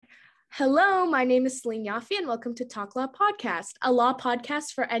Hello, my name is Celine Yaffe, and welcome to Talk Law Podcast, a law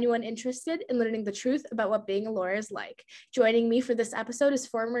podcast for anyone interested in learning the truth about what being a lawyer is like. Joining me for this episode is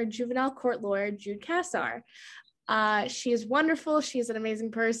former juvenile court lawyer Jude Cassar. She is wonderful. She is an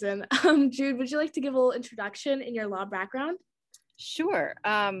amazing person. Jude, would you like to give a little introduction in your law background? Sure.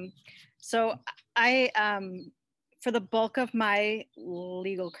 So I, for the bulk of my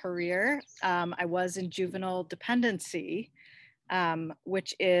legal career, I was in juvenile dependency,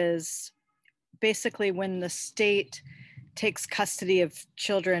 which is basically when the state takes custody of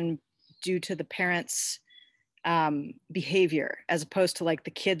children due to the parents' behavior, as opposed to like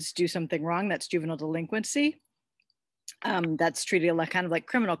the kids do something wrong. That's juvenile delinquency. That's treated like kind of like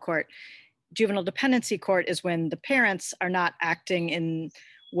criminal court. Juvenile dependency court is when the parents are not acting in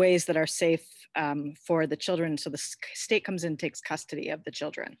ways that are safe for the children. So the state comes in and takes custody of the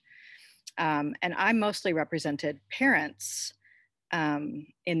children. And I mostly represented parents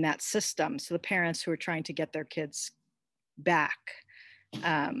in that system. So the parents who are trying to get their kids back.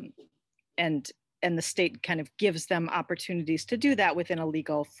 And the state kind of gives them opportunities to do that within a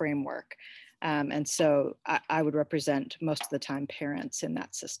legal framework. And so I would represent most of the time parents in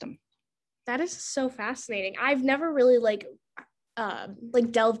that system. That is so fascinating. I've never really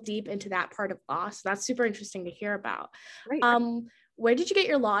delved deep into that part of law, so that's super interesting to hear about. Right. Where did you get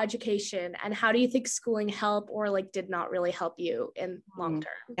your law education, and how do you think schooling helped or did not really help you in long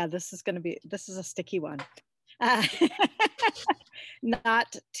term? Yeah, this is a sticky one.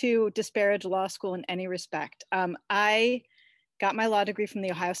 Not to disparage law school in any respect. I got my law degree from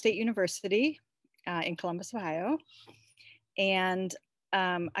the Ohio State University in Columbus, Ohio. And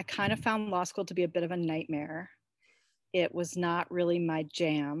I kind of found law school to be a bit of a nightmare. It was not really my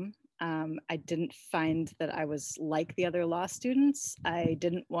jam. I didn't find that I was like the other law students. I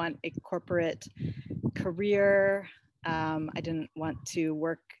didn't want a corporate career. I didn't want to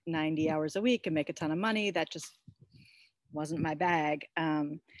work 90 hours a week and make a ton of money. That just wasn't my bag.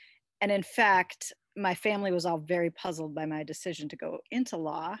 And in fact, my family was all very puzzled by my decision to go into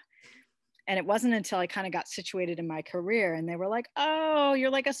law. And it wasn't until I kind of got situated in my career and they were like, oh,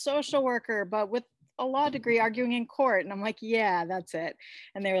 you're like a social worker, but with a law degree arguing in court. And I'm like, yeah, that's it.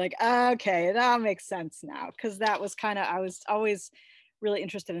 And they were like, okay, it all makes sense now. Because that was I was always really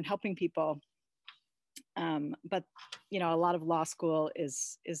interested in helping people. But, a lot of law school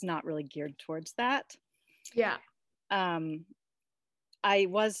is not really geared towards that. Yeah. I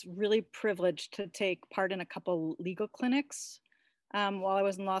was really privileged to take part in a couple legal clinics while I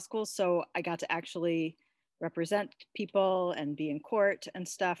was in law school. So I got to actually represent people and be in court and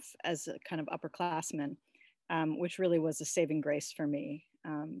stuff as a kind of upperclassman, which really was a saving grace for me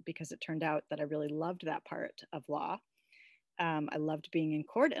because it turned out that I really loved that part of law. I loved being in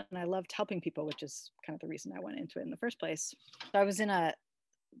court and I loved helping people, which is kind of the reason I went into it in the first place. So I was in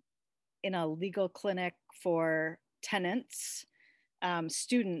a legal clinic for tenants,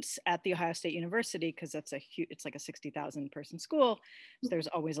 students at the Ohio State University, because it's like a 60,000 person school. So there's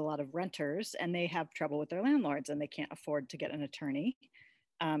always a lot of renters and they have trouble with their landlords and they can't afford to get an attorney.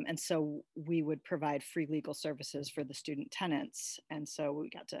 And so we would provide free legal services for the student tenants. And so we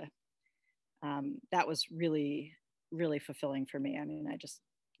got to, that was really, really fulfilling for me. I mean, I just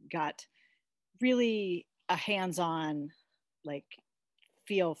got really a hands-on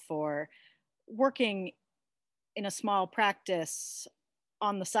feel for working in a small practice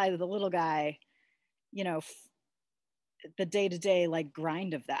on the side of the little guy, the day-to-day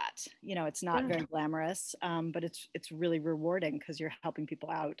grind of that. It's not very glamorous, but it's really rewarding because you're helping people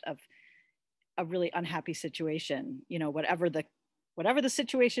out of a really unhappy situation, whatever the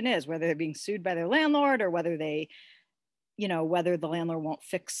situation is, whether they're being sued by their landlord or whether whether the landlord won't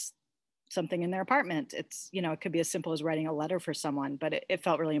fix something in their apartment. It's, it could be as simple as writing a letter for someone, but it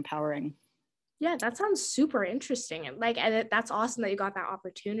felt really empowering. Yeah, that sounds super interesting. And that's awesome that you got that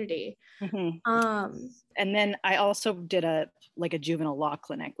opportunity. Mm-hmm. And then I also did a juvenile law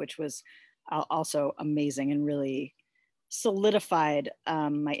clinic, which was also amazing and really solidified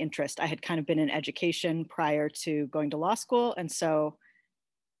my interest. I had kind of been in education prior to going to law school. And so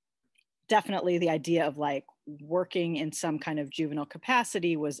definitely the idea of working in some kind of juvenile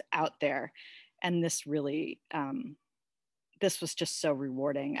capacity was out there. And this really, this was just so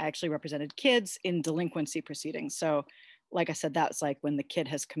rewarding. I actually represented kids in delinquency proceedings. So like I said, that's when the kid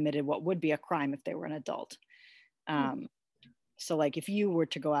has committed what would be a crime if they were an adult. So if you were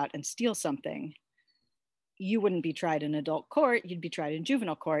to go out and steal something, you wouldn't be tried in adult court, you'd be tried in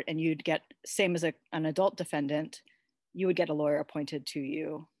juvenile court, and you'd get, same as an adult defendant, you would get a lawyer appointed to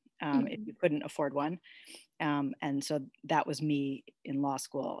you if you couldn't afford one. And so that was me in law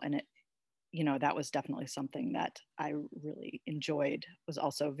school. And that was definitely something that I really enjoyed, was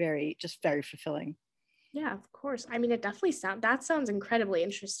also very fulfilling. Yeah, of course. I mean, it definitely sounds incredibly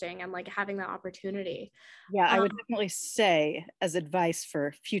interesting, and like having that opportunity. Yeah, I would definitely say, as advice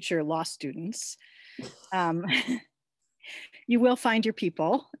for future law students, um, you will find your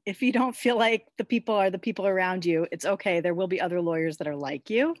people. If you don't feel like the people are the people around you, it's okay. There will be other lawyers that are like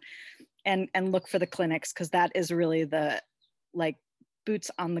you, and look for the clinics, because that is really the like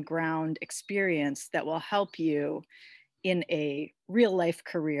boots on the ground experience that will help you in a real life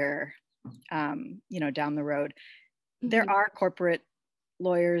career, down the road. There are corporate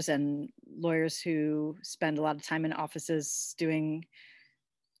lawyers and lawyers who spend a lot of time in offices doing,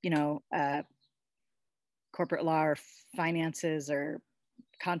 corporate law or finances or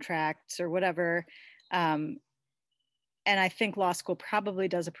contracts or whatever. And I think law school probably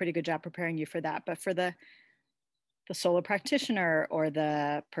does a pretty good job preparing you for that. But for the solo practitioner, or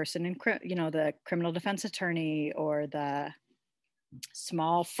the person in, the criminal defense attorney, or the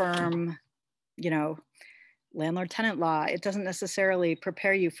small firm, landlord tenant law, it doesn't necessarily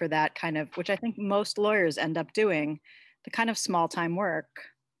prepare you for that kind of, which I think most lawyers end up doing, the kind of small time work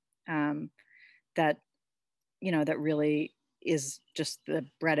that, that really is just the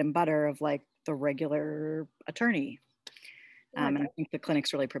bread and butter of like the regular attorney. And I think the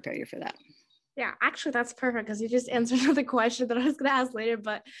clinics really prepare you for that. Yeah, actually, that's perfect, because you just answered the question that I was going to ask later.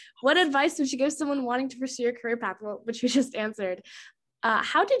 But what advice would you give someone wanting to pursue your career path? Well, which you just answered.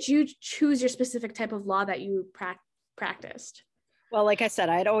 How did you choose your specific type of law that you practiced? Well, like I said,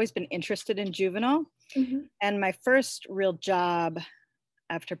 I had always been interested in juvenile. And my first real job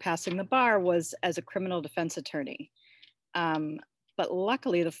after passing the bar was as a criminal defense attorney. But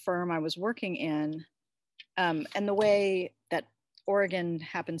luckily, the firm I was working in, and the way that Oregon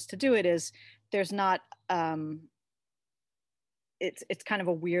happens to do it is there's not, it's kind of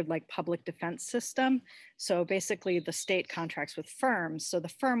a weird like public defense system. So basically the state contracts with firms. So the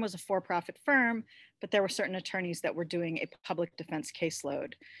firm was a for-profit firm, but there were certain attorneys that were doing a public defense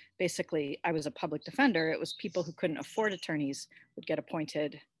caseload. Basically, I was a public defender. It was people who couldn't afford attorneys would get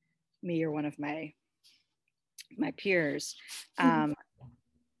appointed, me or one of my peers. And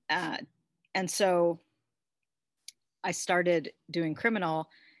so I started doing criminal,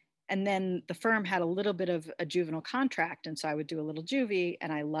 and then the firm had a little bit of a juvenile contract. And so I would do a little juvie,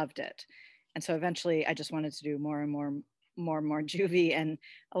 and I loved it. And so eventually I just wanted to do more and more juvie. And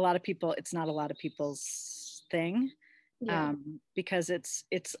a lot of people, it's not a lot of people's thing. Yeah. Because it's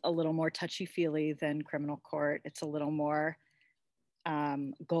a little more touchy-feely than criminal court. It's a little more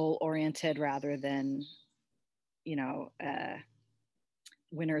goal-oriented rather than,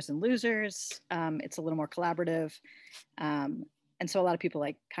 winners and losers. It's a little more collaborative. And so a lot of people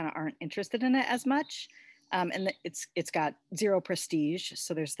like kind of aren't interested in it as much. And it's got zero prestige.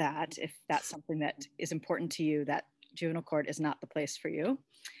 So there's that. If that's something that is important to you, that juvenile court is not the place for you.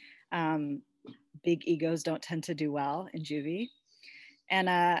 Big egos don't tend to do well in juvie.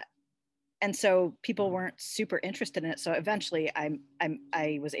 And so people weren't super interested in it. So eventually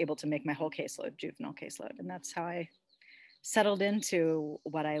I was able to make my whole caseload juvenile caseload. And that's how I settled into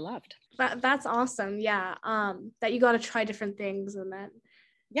what I loved. That's awesome. Yeah. That you got to try different things, and then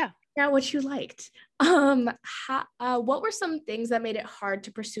what you liked. What were some things that made it hard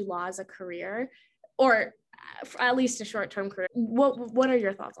to pursue law as a career, or at least a short-term career? What are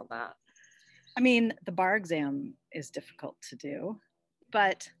your thoughts on that? I mean, the bar exam is difficult to do,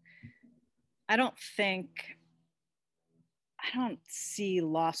 but I don't see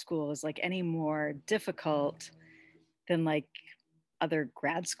law school as like any more difficult than like other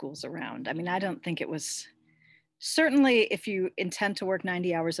grad schools around. I mean, I don't think it was, certainly if you intend to work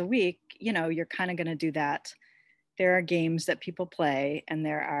 90 hours a week, you're kind of going to do that. There are games that people play, and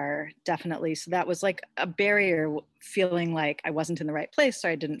there are definitely, so that was like a barrier, feeling like I wasn't in the right place, so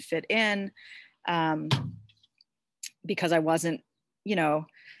I didn't fit in, because I wasn't,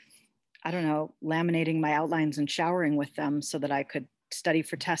 I don't know, laminating my outlines and showering with them so that I could study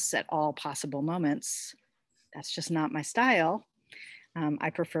for tests at all possible moments. That's just not my style. I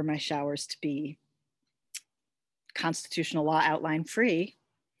prefer my showers to be constitutional law outline free.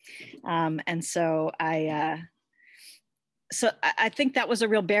 And so I think that was a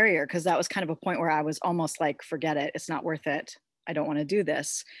real barrier, because that was kind of a point where I was almost like, forget it, it's not worth it. I don't want to do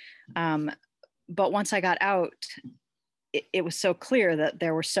this. But once I got out, it was so clear that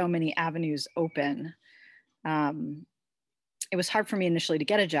there were so many avenues open. It was hard for me initially to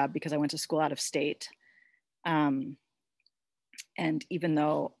get a job because I went to school out of state. And even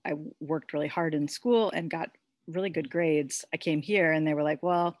though I worked really hard in school and got really good grades, I came here and they were like,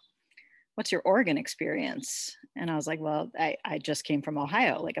 well, what's your Oregon experience? And I was like, well, I just came from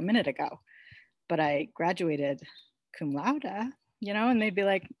Ohio like a minute ago. but I graduated cum laude, and they'd be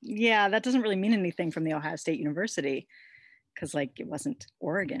like, yeah, that doesn't really mean anything from the Ohio State University, because like it wasn't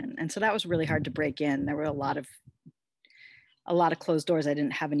Oregon. And so that was really hard to break in. There were a lot of closed doors. I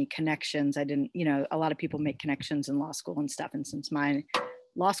didn't have any connections. I didn't, a lot of people make connections in law school and stuff. And since my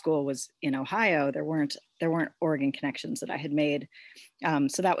law school was in Ohio, there weren't Oregon connections that I had made.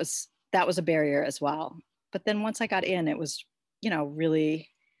 So that was a barrier as well. But then once I got in, it was, really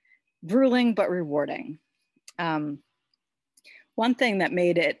grueling but rewarding. One thing that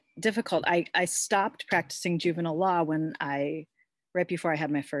made it difficult, I stopped practicing juvenile law right before I had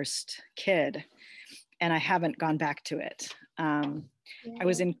my first kid, and I haven't gone back to it. I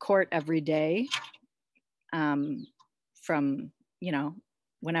was in court every day from,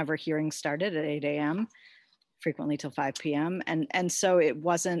 whenever hearings started at 8 a.m., frequently till 5 p.m. And so it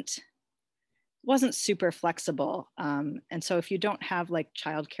wasn't super flexible. And so if you don't have like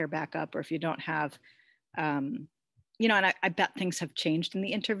childcare backup, or if you don't have, and I bet things have changed in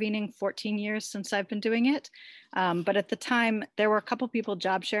the intervening 14 years since I've been doing it. But at the time, there were a couple people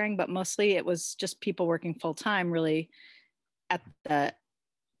job sharing, but mostly it was just people working full time, really at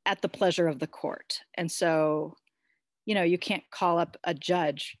the pleasure of the court. And so, you can't call up a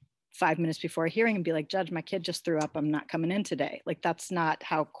judge 5 minutes before a hearing and be like, "Judge, my kid just threw up, I'm not coming in today." Like, that's not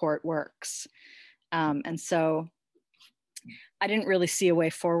how court works. And so I didn't really see a way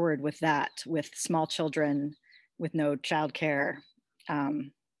forward with that, with small children, with no childcare.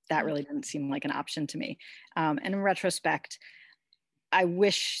 That really didn't seem like an option to me. And in retrospect, I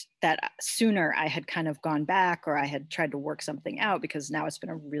wish that sooner I had kind of gone back, or I had tried to work something out, because now it's been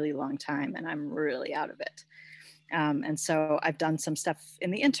a really long time and I'm really out of it. And so I've done some stuff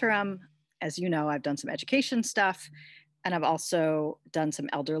in the interim. As you know, I've done some education stuff, and I've also done some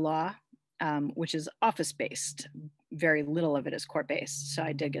elder law, which is office-based. Very little of it is court-based. So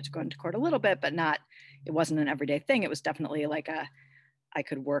I did get to go into court a little bit, but it wasn't an everyday thing. It was definitely like I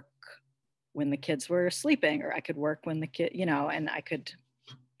could work when the kids were sleeping, or I could work when the kid, and I could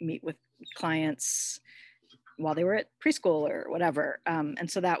meet with clients while they were at preschool or whatever. And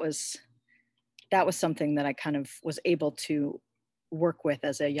so that was something that I kind of was able to work with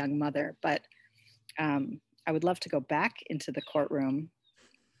as a young mother. But I would love to go back into the courtroom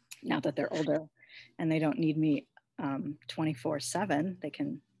now that they're older and they don't need me 24/7. They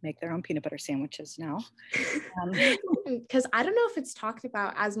can make their own peanut butter sandwiches now. Because I don't know if it's talked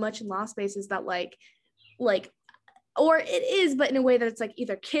about as much in law spaces that like, or it is, but in a way that it's like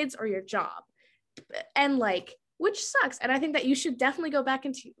either kids or your job, and like, which sucks. And I think that you should definitely go back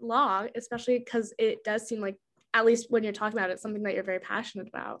into law, especially because it does seem like, at least when you're talking about it, something that you're very passionate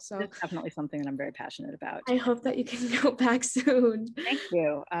about. So it's definitely something that I'm very passionate about. I hope that you can go back soon. Thank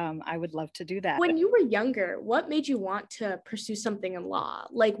you. I would love to do that. When you were younger, what made you want to pursue something in law?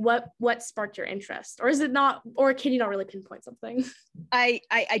 Like what sparked your interest? Or is it not, or can you not really pinpoint something? I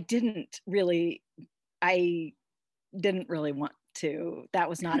didn't really want to. That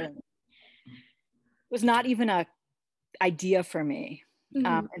was not was not even a idea for me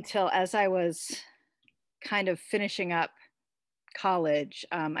until as I was kind of finishing up college.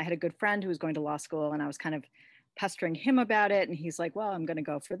 I had a good friend who was going to law school, and I was kind of pestering him about it. And he's like, "Well, I'm going to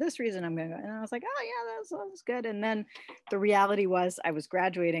go for this reason. I'm going to go." And I was like, "Oh yeah, that's good." And then the reality was I was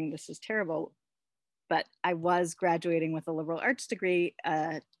graduating. This is terrible, but I was graduating with a liberal arts degree,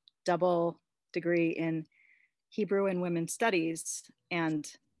 a double degree in Hebrew and women's studies. And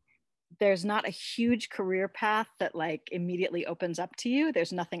there's not a huge career path that like immediately opens up to you.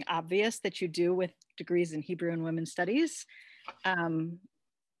 There's nothing obvious that you do with degrees in Hebrew and women's studies,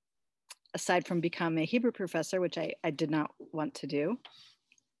 aside from become a Hebrew professor, which I did not want to do.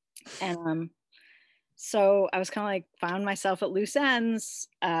 And so I was kind of like found myself at loose ends.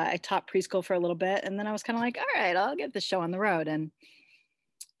 I taught preschool for a little bit, and then I was kind of like, all right, I'll get this show on the road, and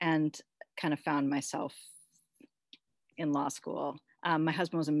kind of found myself in law school. My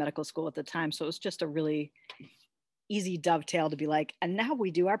husband was in medical school at the time, so it was just a really easy dovetail to be like, and now we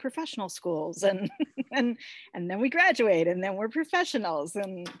do our professional schools, and and then we graduate, and then we're professionals,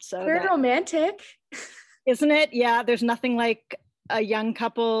 and so very romantic, isn't it? Yeah, there's nothing like a young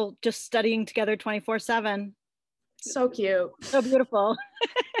couple just studying together 24/7. So cute, so beautiful.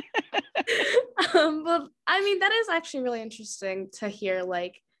 But I mean, that is actually really interesting to hear.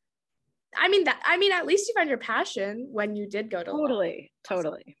 Like, I mean, at least you found your passion when you did go to law.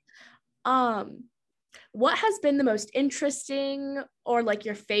 Totally. What has been the most interesting, or like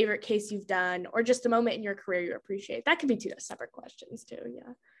your favorite case you've done, or just a moment in your career you appreciate? That could be two separate questions too.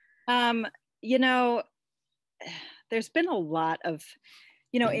 Yeah. There's been a lot of,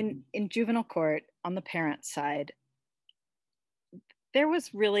 in juvenile court on the parent side, there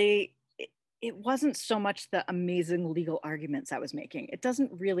was really, it wasn't so much the amazing legal arguments I was making. It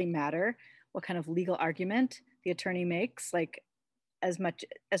doesn't really matter what kind of legal argument the attorney makes, like as much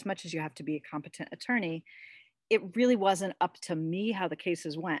as you have to be a competent attorney. It really wasn't up to me how the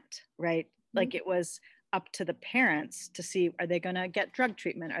cases went, right? Mm-hmm. Like it was up to the parents to see, are they going to get drug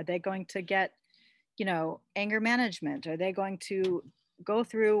treatment? Are they going to get, you know, anger management? Are they going to go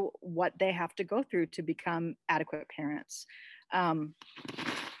through what they have to go through to become adequate parents?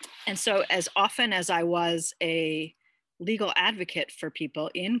 And so as often as I was a legal advocate for people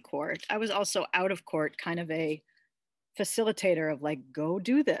in court, I was also out of court kind of a facilitator of like, go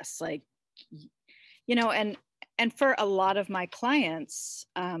do this, like, you know, and for a lot of my clients,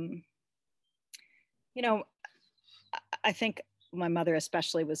 you know, I think my mother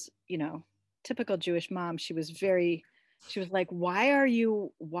especially was, you know, typical Jewish mom. She was like, why are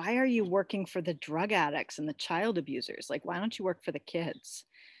you working for the drug addicts and the child abusers? Like, why don't you work for the kids?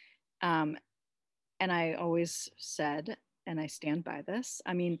 And I always said, and I stand by this,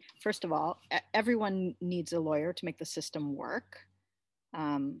 I mean, first of all, everyone needs a lawyer to make the system work.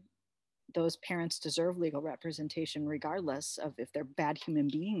 Those parents deserve legal representation regardless of if they're bad human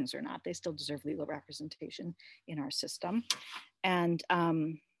beings or not. They still deserve legal representation in our system. And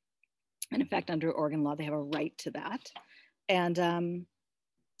in fact, under Oregon law, they have a right to that. And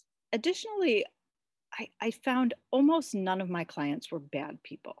additionally, I found almost none of my clients were bad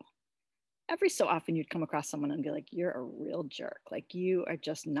people. Every so often you'd come across someone and be like, you're a real jerk. Like, you are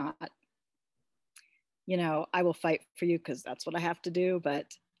just not, you know, I will fight for you because that's what I have to do,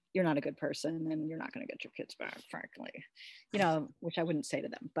 but you're not a good person and you're not going to get your kids back, frankly, you know, which I wouldn't say to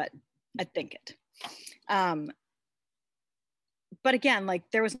them, but I think it. But again, like,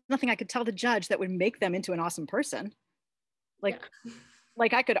 there was nothing I could tell the judge that would make them into an awesome person. Like, yeah.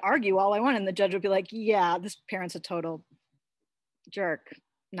 Like I could argue all I want and the judge would be like, yeah, this parent's a total jerk.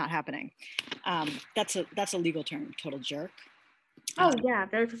 Not happening. That's a legal term, total jerk. Oh yeah,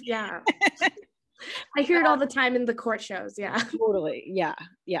 yeah. I hear it all the time in the court shows. Yeah. Totally. Yeah.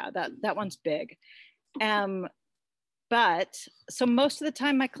 That one's big. But so most of the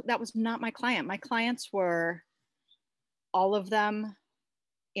time, that was not my client. My clients were all of them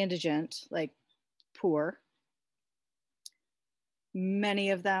indigent, like poor.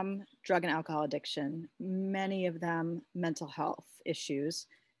 Many of them drug and alcohol addiction. Many of them mental health issues.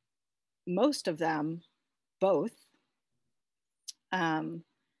 Most of them both. You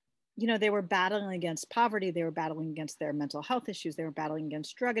know, they were battling against poverty. They were battling against their mental health issues. They were battling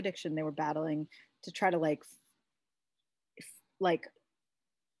against drug addiction. They were battling to try to like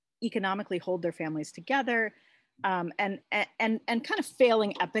economically hold their families together, and kind of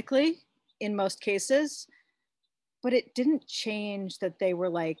failing epically in most cases. But it didn't change that they were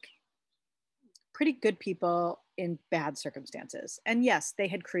like pretty good people in bad circumstances. And yes, they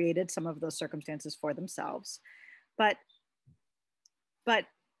had created some of those circumstances for themselves, but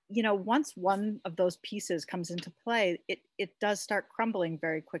you know, once one of those pieces comes into play, it does start crumbling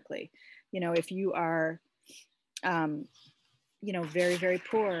very quickly. You know, if you are, you know, very, very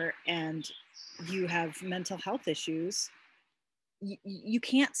poor and you have mental health issues, you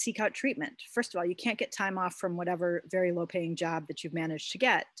can't seek out treatment. First of all, you can't get time off from whatever very low paying job that you've managed to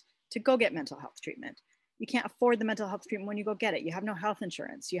get to go get mental health treatment. You can't afford the mental health treatment when you go get it. You have no health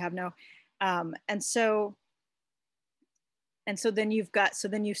insurance. You have no, and so then you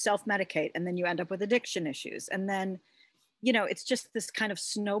self-medicate, and then you end up with addiction issues. And then, you know, it's just this kind of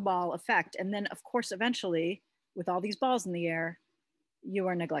snowball effect. And then of course, eventually with all these balls in the air, you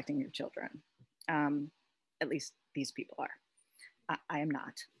are neglecting your children. At least these people are. I am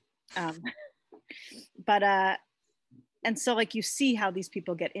not. And so like, you see how these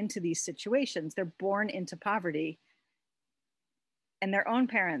people get into these situations. They're born into poverty and their own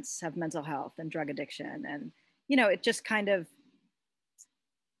parents have mental health and drug addiction. And, you know, it just kind of,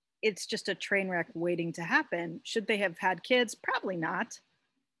 it's just a train wreck waiting to happen. Should they have had kids? Probably not.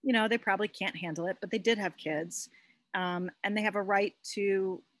 You know, they probably can't handle it, but they did have kids. And they have a right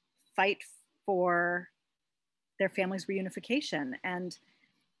to fight for their family's reunification. And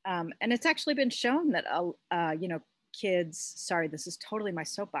it's actually been shown that, you know, kids, sorry, this is totally my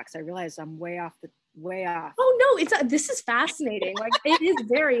soapbox. I realize I'm way off. Oh no, this is fascinating. Like, it is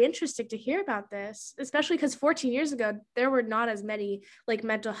very interesting to hear about this, especially because 14 years ago, there were not as many like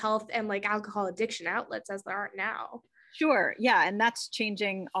mental health and like alcohol addiction outlets as there are now. Sure. Yeah. And that's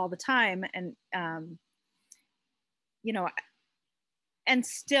changing all the time. And, you know, and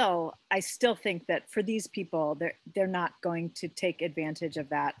I still think that for these people, they're not going to take advantage of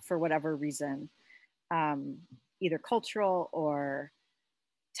that for whatever reason, either cultural or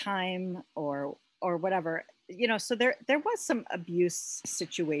time or whatever. so there was some abuse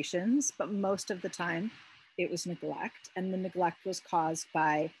situations, but most of the time it was neglect, and the neglect was caused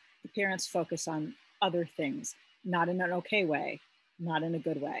by the parents' focus on other things, not in an okay way, not in a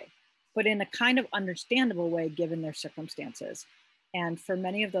good way, but in a kind of understandable way given their circumstances. And for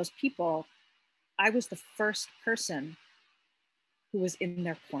many of those people, I was the first person who was in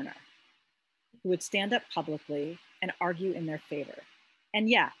their corner, who would stand up publicly and argue in their favor. And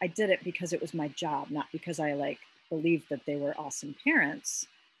yeah, I did it because it was my job, not because I believed that they were awesome parents.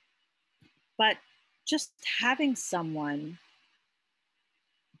 But just having someone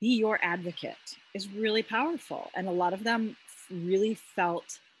be your advocate is really powerful. And a lot of them really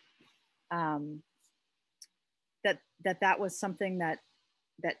felt that was something that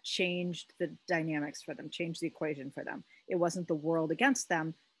changed the dynamics for them, changed the equation for them. It wasn't the world against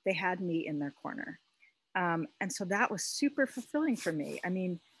them. They had me in their corner. And so that was super fulfilling for me. I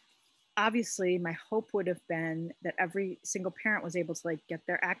mean, obviously my hope would have been that every single parent was able to get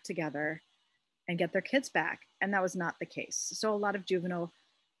their act together and get their kids back. And that was not the case. So a lot of juvenile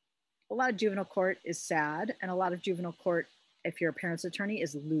court is sad. And a lot of juvenile court, if you're a parent's attorney,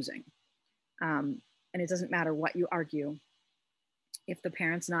 is losing. And it doesn't matter what you argue. If the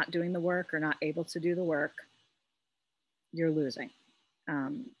parent's not doing the work or not able to do the work, you're losing.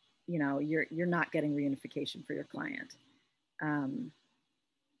 You're not getting reunification for your client.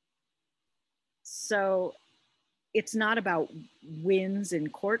 So it's not about wins in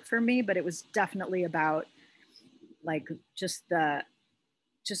court for me, but it was definitely about just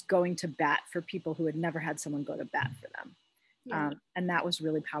going to bat for people who had never had someone go to bat for them. Yeah. And that was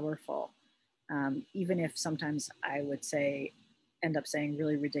really powerful. Even if sometimes I would end up saying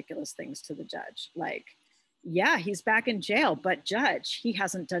really ridiculous things to the judge, like, yeah, he's back in jail, but judge, he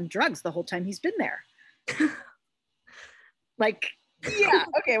hasn't done drugs the whole time he's been there. Yeah,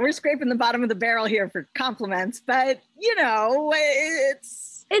 okay, we're scraping the bottom of the barrel here for compliments, but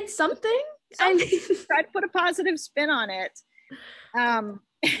it's something. I mean, try to put a positive spin on it. As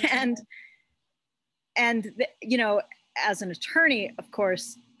an attorney, of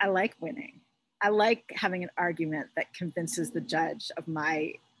course, I like winning. I like having an argument that convinces the judge of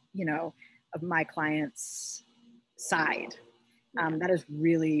my client's side. That is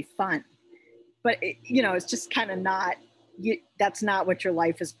really fun. But it's just kind of not. That's not what your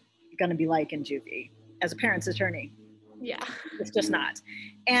life is going to be like in juvie as a parent's attorney. Yeah, it's just not.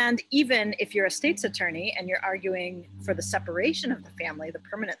 And even if you're a state's attorney and you're arguing for the separation of the family, the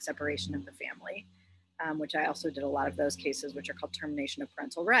permanent separation of the family, which I also did a lot of those cases, which are called termination of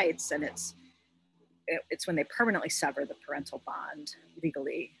parental rights, and it's when they permanently sever the parental bond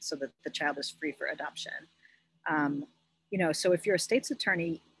legally so that the child is free for adoption. So if you're a state's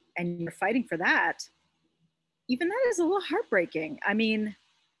attorney and you're fighting for that, even that is a little heartbreaking. I mean,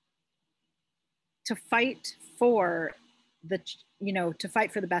 to fight for the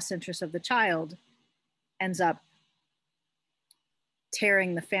best interest of the child ends up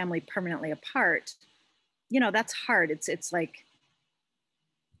tearing the family permanently apart. That's hard. It's like,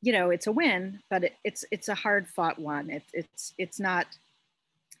 it's a win, but it's a hard fought one. It's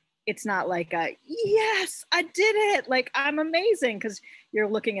not like a, yes, I did it, like I'm amazing, because you're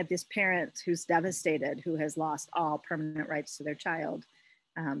looking at this parent who's devastated, who has lost all permanent rights to their child.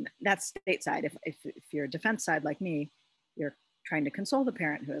 That's stateside. If you're a defense side like me, you're trying to console the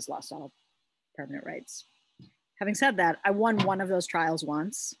parent who has lost all permanent rights. Having said that, I won one of those trials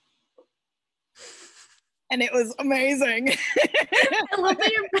once. And it was amazing. I love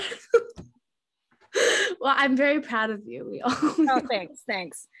that you're well, I'm very proud of you. We all Oh,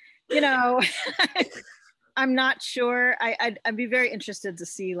 thanks. I'm not sure. I'd be very interested to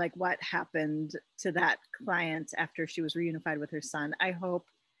see what happened to that client after she was reunified with her son. I hope,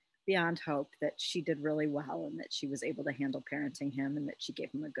 beyond hope, that she did really well and that she was able to handle parenting him and that she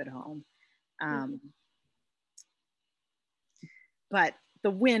gave him a good home. But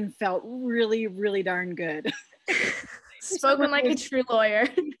the win felt really, really darn good. Spoken like a true lawyer.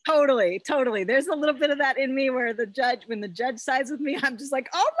 Totally. There's a little bit of that in me where when the judge sides with me, I'm just like,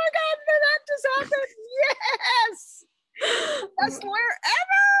 oh my God, that just happened. Yes. Best lawyer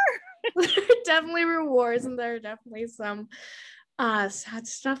ever. There are definitely rewards, and there are definitely some sad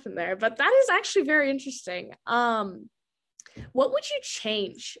stuff in there, but that is actually very interesting. What would you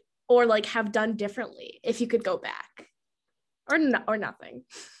change or have done differently if you could go back, or nothing?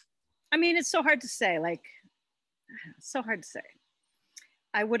 I mean, it's so hard to say.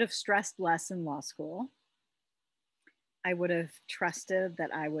 I would have stressed less in law school. I would have trusted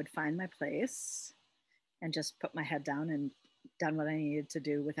that I would find my place and just put my head down and done what I needed to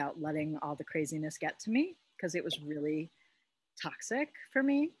do without letting all the craziness get to me, because it was really toxic for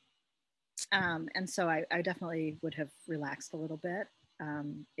me. And so I definitely would have relaxed a little bit.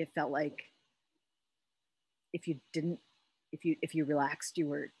 It felt like if you relaxed, you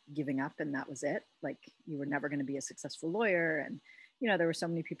were giving up and that was it. Like you were never going to be a successful lawyer. And, there were so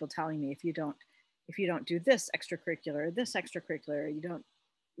many people telling me, if you don't do this extracurricular, you don't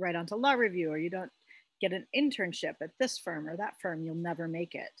write onto law review, or you don't get an internship at this firm or that firm, you'll never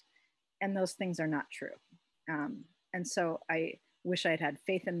make it. And those things are not true. And so I wish I had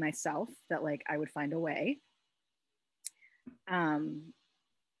faith in myself that like I would find a way. And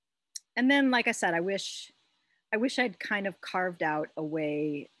then, like I said, I wish I'd kind of carved out a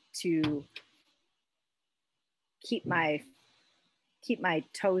way to keep my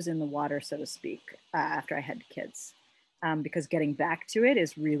toes in the water, so to speak, after I had kids, because getting back to it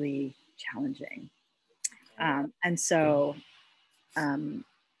is really challenging. And so,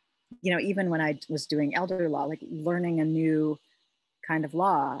 even when I was doing elder law, like learning a new kind of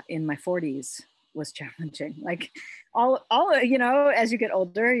law in my 40s was challenging. Like all, as you get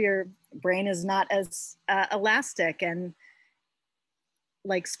older, your brain is not as elastic and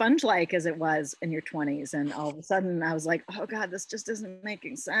like sponge-like as it was in your 20s. And all of a sudden I was like, oh God, this just isn't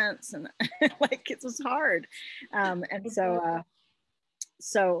making sense. And like, it was hard. And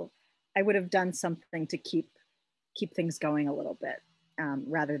so I would have done something to keep things going a little bit,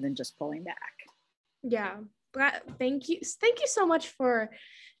 rather than just pulling back. Yeah. Thank you so much for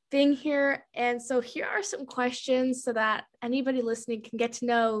being here. And so here are some questions so that anybody listening can get to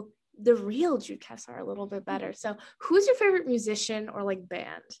know the real Jude Kessar a little bit better. So who's your favorite musician or like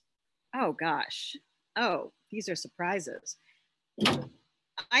band? Oh gosh. Oh, these are surprises.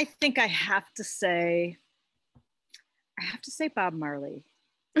 I think I have to say Bob Marley.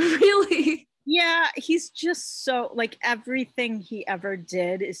 Really? Yeah, he's just so, like, everything he ever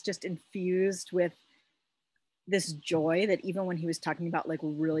did is just infused with this joy that even when he was talking about like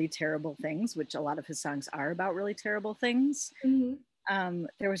really terrible things, which a lot of his songs are about really terrible things,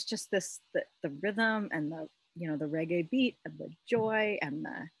 there was just the rhythm and the reggae beat and the joy and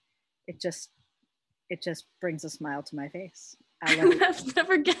it just brings a smile to my face. I've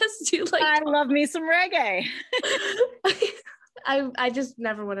never guessed you like. I love me some reggae. I just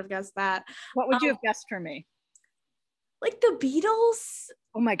never would have guessed that. What would you have guessed for me? Like the Beatles.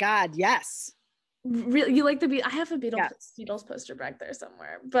 Oh my God, yes. Really, you like the Beatles? I have a Beatles poster back there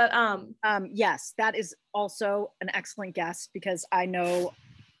somewhere. But yes, that is also an excellent guess, because I know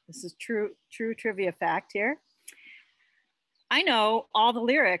this is true trivia fact here. I know all the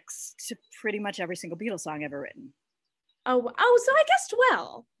lyrics to pretty much every single Beatles song ever written. Oh, so I guessed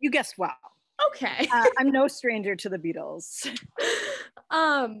well. You guessed well. Okay. I'm no stranger to the Beatles.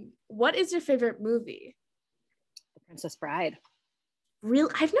 What is your favorite movie? The Princess Bride.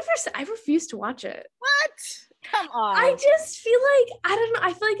 Really? I refuse to watch it. What? Come on. I just feel like, I don't know.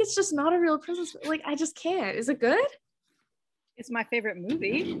 I feel like it's just not a real princess. Like, I just can't. Is it good? It's my favorite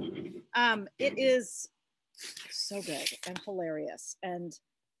movie. It is so good and hilarious. And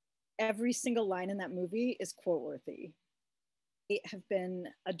every single line in that movie is quote worthy. I have been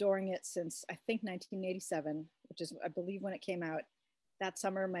adoring it since I think 1987, which is, I believe, when it came out. That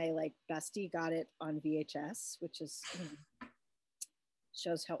summer, my like bestie got it on VHS, which is,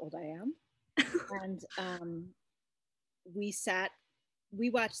 shows how old I am. And we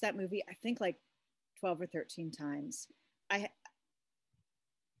watched that movie, I think like 12 or 13 times.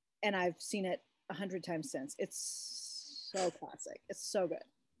 And I've seen it 100 times since. It's so classic. It's so good.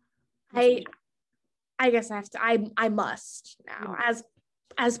 I guess I have to, I must now,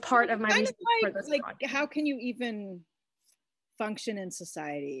 as part of my research for this podcast. How can you even function in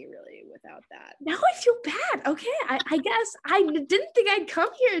society really without that? Now I feel bad. Okay, I guess I didn't think I'd come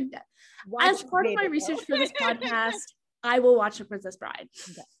here. As part of my research for this podcast, I will watch The Princess Bride.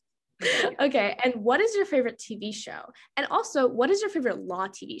 Okay, and what is your favorite TV show? And also, what is your favorite law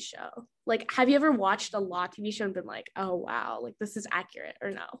TV show? Like, have you ever watched a law TV show and been like, oh wow, like this is accurate,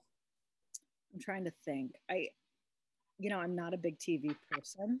 or no? I'm trying to think. I'm not a big TV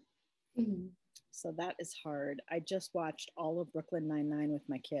person. Mm-hmm. So that is hard. I just watched all of Brooklyn Nine-Nine with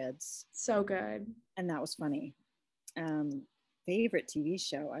my kids. So good. And that was funny. Favorite TV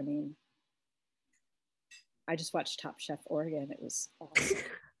show, I mean, I just watched Top Chef Oregon. It was awesome.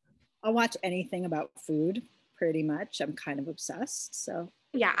 I'll watch anything about food, pretty much. I'm kind of obsessed, so.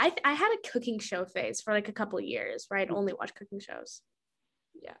 Yeah, I had a cooking show phase for like a couple of years where I'd only watch cooking shows.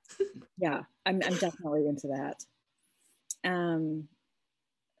 Yeah. Yeah, I'm definitely into that.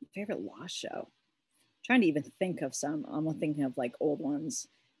 Favorite law show? Trying to even think of some. I'm thinking of like old ones,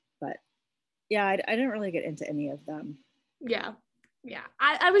 but yeah, I didn't really get into any of them. Yeah.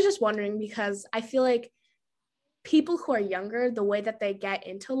 I was just wondering because I feel like people who are younger, the way that they get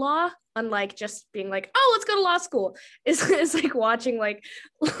into law, unlike just being like, oh, let's go to law school, is like watching like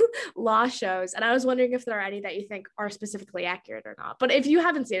law shows. And I was wondering if there are any that you think are specifically accurate or not. But if you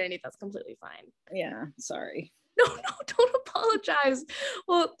haven't seen any, that's completely fine. Yeah, sorry. No, don't apologize.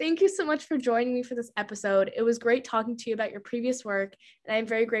 Well, thank you so much for joining me for this episode. It was great talking to you about your previous work, and I'm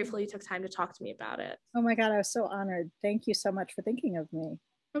very grateful you took time to talk to me about it. Oh my God, I was so honored. Thank you so much for thinking of me.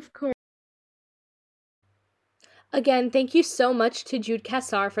 Of course. Again, thank you so much to Jude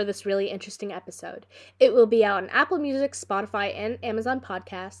Cassar for this really interesting episode. It will be out on Apple Music, Spotify, and Amazon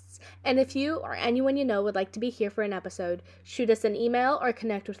Podcasts. And if you or anyone you know would like to be here for an episode, shoot us an email or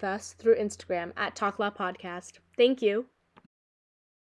connect with us through Instagram at Talk Law Podcast. Thank you.